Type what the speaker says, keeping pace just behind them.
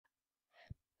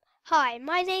Hi,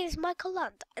 my name is Mikkel,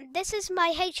 and this is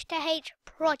my H2H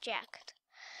project.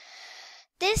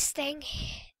 This thing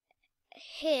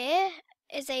here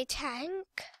is a tank.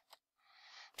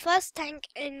 First tank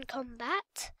in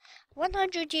combat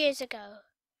 100 years ago.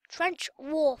 Trench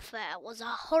warfare was a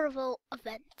horrible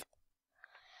event.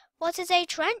 What is a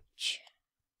trench?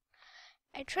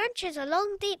 A trench is a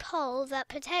long, deep hole that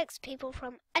protects people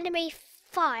from enemy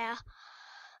fire.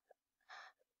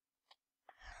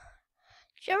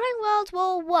 During World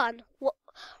War I,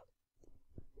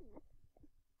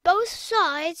 both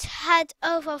sides had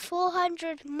over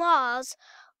 400 miles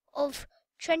of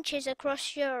trenches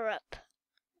across Europe.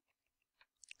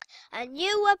 A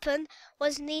new weapon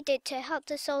was needed to help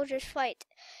the soldiers fight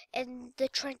in the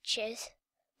trenches.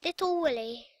 Little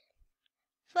Willie.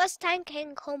 The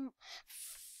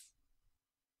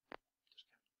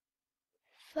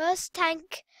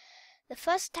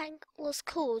first tank was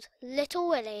called Little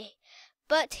Willie,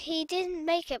 but he didn't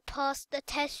make it past the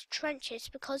test trenches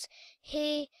because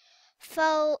he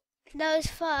fell nose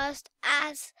first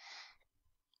as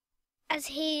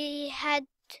he had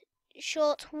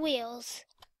short wheels.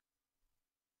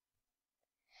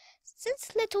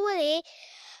 Since Little Willie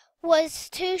was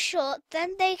too short,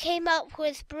 then they came up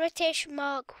with British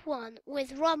Mark I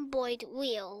with rhomboid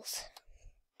wheels.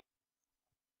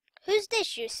 Who's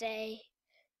this, you say?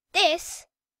 This?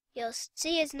 You'll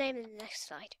see his name in the next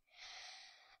slide.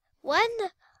 When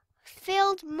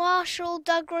Field Marshal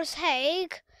Douglas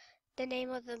Haig, the name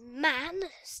of the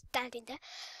man standing there,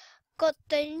 got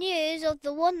the news of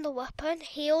the wonder weapon,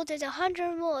 he ordered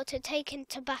 100 more to take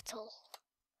into battle.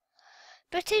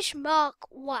 British Mark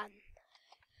I.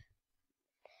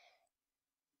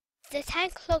 The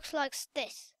tank looks like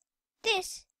this.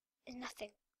 This is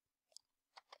nothing.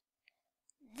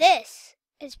 This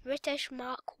is British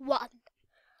Mark I.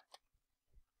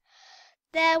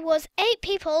 There was 8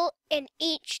 people in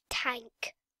each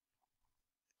tank.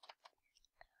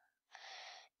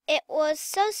 It was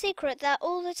so secret that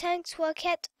all the tanks were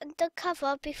kept under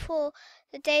cover before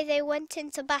the day they went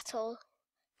into battle.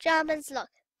 Germans' luck.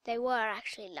 They were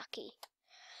actually lucky.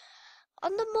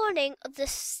 On the morning of the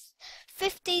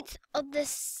 15th of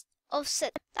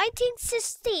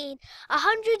 1916,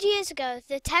 100 years ago,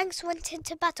 the tanks went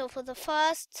into battle for the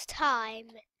first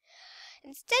time.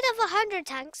 Instead of 100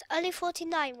 tanks, only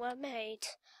 49 were made.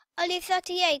 Only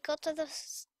 38 got to the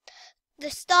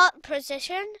start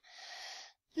position.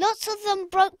 Lots of them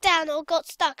broke down or got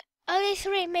stuck. Only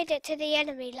 3 made it to the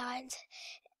enemy lines.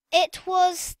 It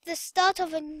was the start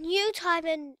of a new time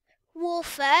in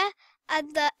warfare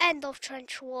and the end of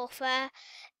trench warfare,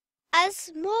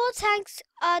 as more tanks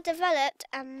are developed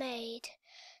and made.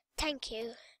 Thank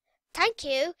you. Thank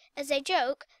you is a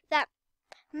joke that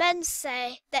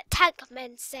tank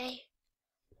men say.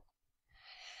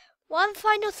 One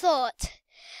final thought.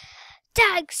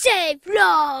 Tanks save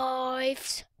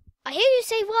lives. I hear you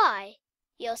say why.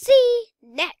 You'll see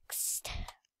next.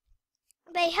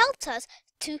 They helped us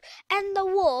to end the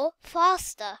war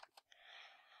faster.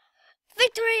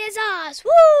 Victory is ours!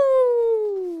 Woo!